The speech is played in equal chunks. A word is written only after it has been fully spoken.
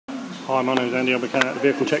Hi, my name is Andy. I'll be carrying out the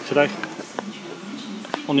vehicle check today.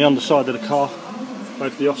 On the underside of the car,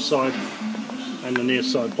 both the offside and the near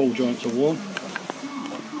side ball joints are worn.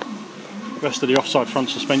 The rest of the offside front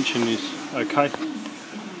suspension is okay.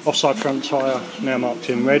 Offside front tyre now marked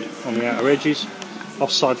in red on the outer edges.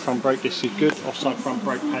 Offside front brake disc is good. Offside front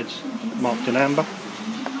brake pads marked in amber.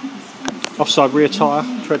 Offside rear tyre,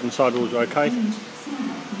 tread and sidewalls are okay.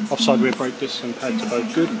 Offside rear brake discs and pads are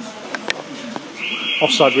both good.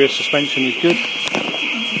 Offside rear suspension is good.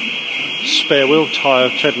 Spare wheel, tyre,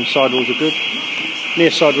 tread and sidewalls are good. Near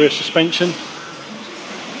side rear suspension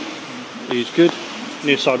is good.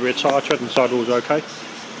 Near side rear tyre, tread and sidewalls are okay.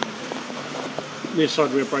 Near side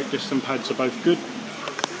rear brake discs and pads are both good.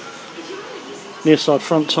 Near side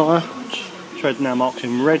front tyre, tread now marked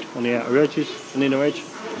in red on the outer edges and inner edge.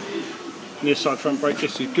 Near side front brake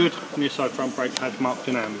disc is good. Near side front brake pad marked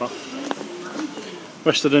in amber.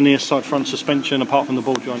 Rest of the near side front suspension apart from the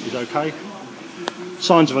ball joint is okay.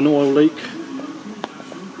 Signs of an oil leak.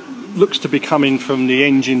 Looks to be coming from the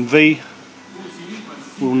engine V.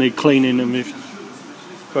 Will need cleaning and with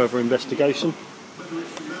further investigation.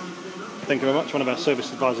 Thank you very much. One of our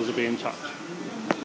service advisors will be in touch.